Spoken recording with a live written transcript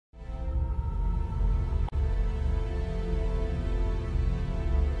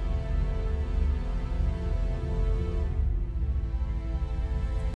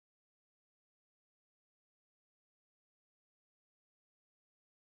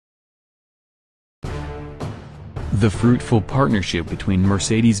The fruitful partnership between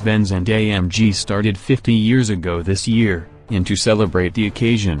Mercedes-Benz and AMG started 50 years ago this year, and to celebrate the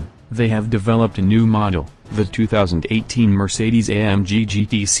occasion, they have developed a new model, the 2018 Mercedes-AMG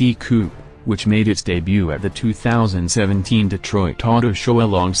GT C coupe, which made its debut at the 2017 Detroit Auto Show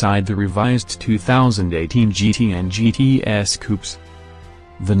alongside the revised 2018 GT and GT S coupes.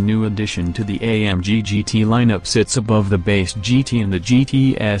 The new addition to the AMG GT lineup sits above the base GT and the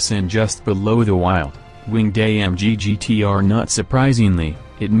GT S and just below the winged AMG GT. Not surprisingly,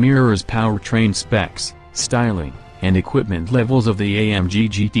 it mirrors powertrain specs, styling, and equipment levels of the AMG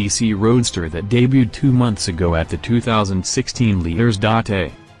GT C roadster that debuted 2 months ago at the 2016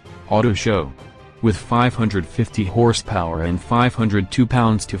 Leaders.A Auto Show. With 550 horsepower and 502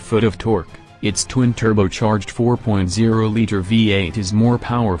 pounds-to-foot of torque, its twin-turbocharged 4.0-liter V8 is more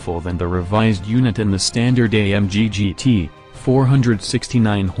powerful than the revised unit in the standard AMG GT,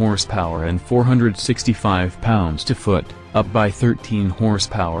 469 horsepower and 465 pounds-to-foot, up by 13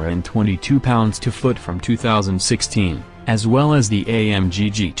 horsepower and 22 pounds-to-foot from 2016, as well as the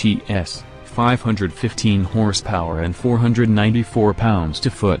AMG GT S, 515 horsepower and 494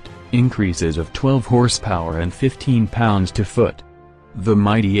 pounds-to-foot, increases of 12 horsepower and 15 pounds-to-foot. The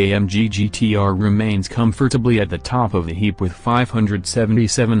mighty AMG GTR remains comfortably at the top of the heap with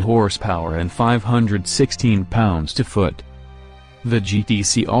 577 horsepower and 516 pounds-to-foot. The GT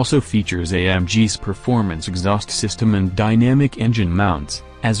C also features AMG's performance exhaust system and dynamic engine mounts,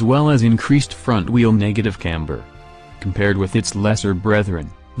 as well as increased front-wheel negative camber. Compared with its lesser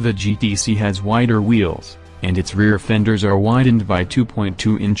brethren, the GT C has wider wheels, and its rear fenders are widened by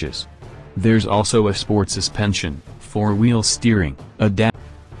 2.2 inches. There's also a sport suspension, 4-wheel steering, a